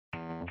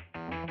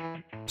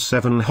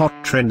7 hot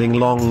trending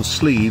long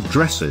sleeve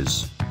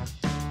dresses.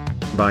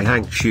 By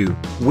Hanxue,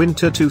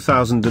 Winter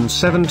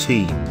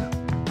 2017.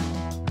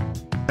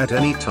 At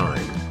any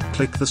time,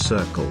 click the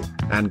circle,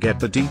 and get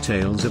the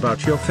details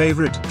about your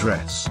favorite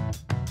dress.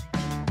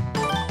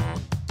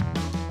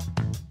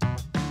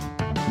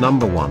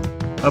 Number 1.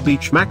 A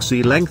beach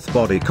maxi length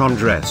bodycon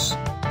dress.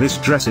 This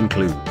dress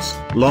includes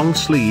long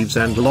sleeves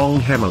and long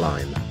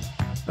hemline.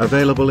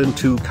 Available in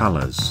 2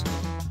 colors.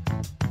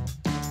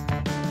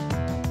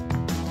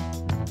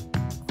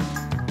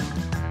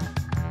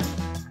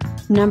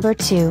 Number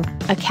 2,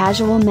 a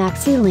casual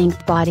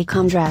maxi-length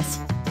bodycon dress.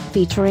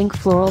 Featuring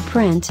floral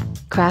print,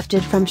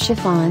 crafted from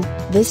chiffon,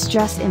 this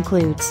dress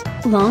includes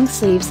long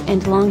sleeves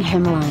and long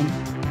hemline.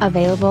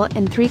 Available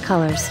in 3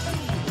 colors.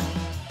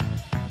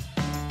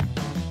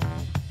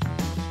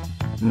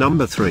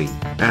 Number 3,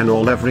 an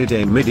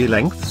all-everyday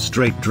midi-length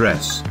straight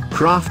dress,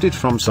 crafted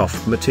from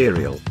soft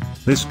material.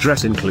 This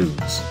dress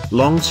includes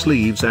long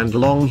sleeves and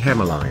long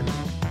hemline.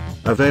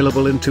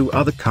 Available in 2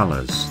 other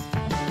colors.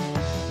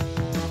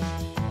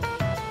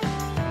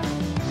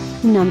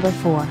 Number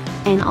 4,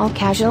 an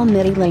all-casual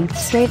midi-length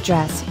straight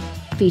dress.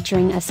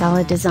 Featuring a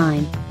solid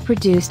design,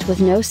 produced with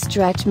no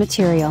stretch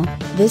material,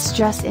 this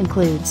dress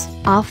includes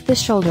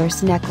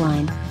off-the-shoulders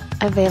neckline.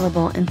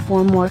 Available in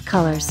 4 more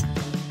colors.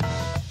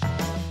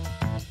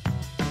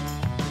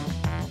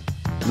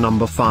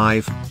 Number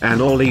 5,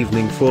 an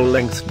all-evening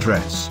full-length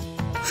dress.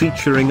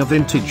 Featuring a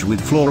vintage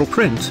with floral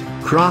print,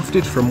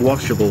 crafted from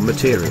washable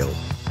material.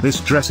 This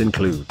dress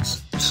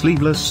includes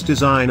sleeveless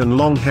design and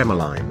long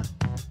hemline.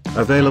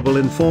 Available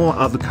in 4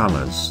 other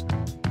colors.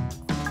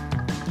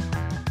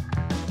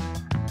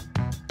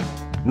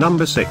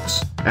 Number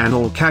 6, an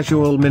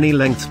all-casual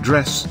mini-length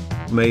dress,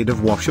 made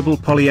of washable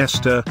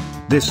polyester.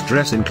 This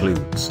dress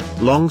includes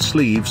long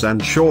sleeves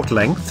and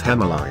short-length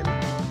hemline.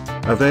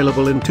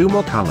 Available in 2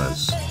 more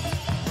colors.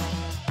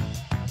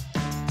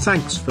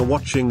 Thanks for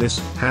watching this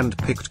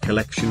hand-picked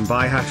collection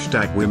by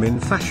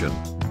 #WomenFashion.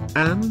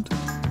 And,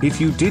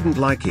 if you didn't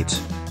like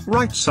it,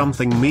 write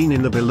something mean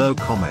in the below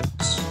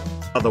comments.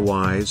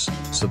 Otherwise,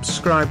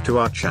 subscribe to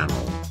our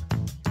channel.